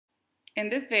In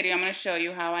this video, I'm going to show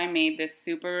you how I made this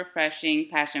super refreshing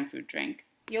passion fruit drink.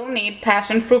 You'll need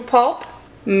passion fruit pulp,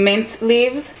 mint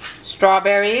leaves,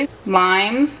 strawberries,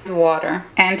 limes, water,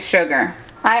 and sugar.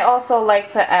 I also like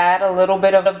to add a little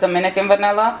bit of Dominican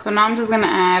vanilla. So now I'm just going to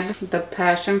add the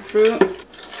passion fruit,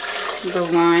 the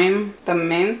lime, the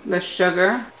mint, the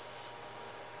sugar,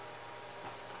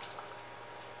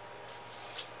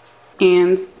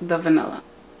 and the vanilla.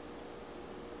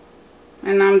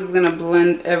 And now I'm just going to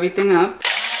blend everything up.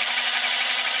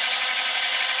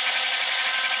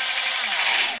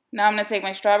 Now I'm going to take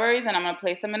my strawberries and I'm going to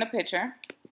place them in a pitcher.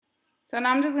 So now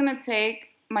I'm just going to take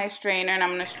my strainer and I'm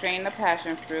going to strain the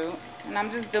passion fruit. And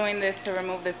I'm just doing this to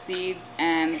remove the seeds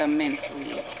and the mint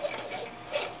leaves.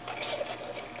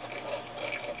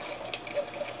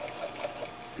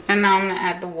 And now I'm going to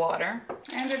add the water.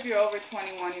 And if you're over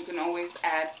 21, you can always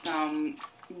add some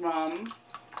rum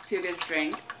to this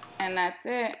drink. And that's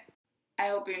it. I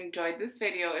hope you enjoyed this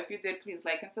video. If you did, please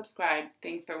like and subscribe.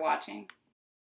 Thanks for watching.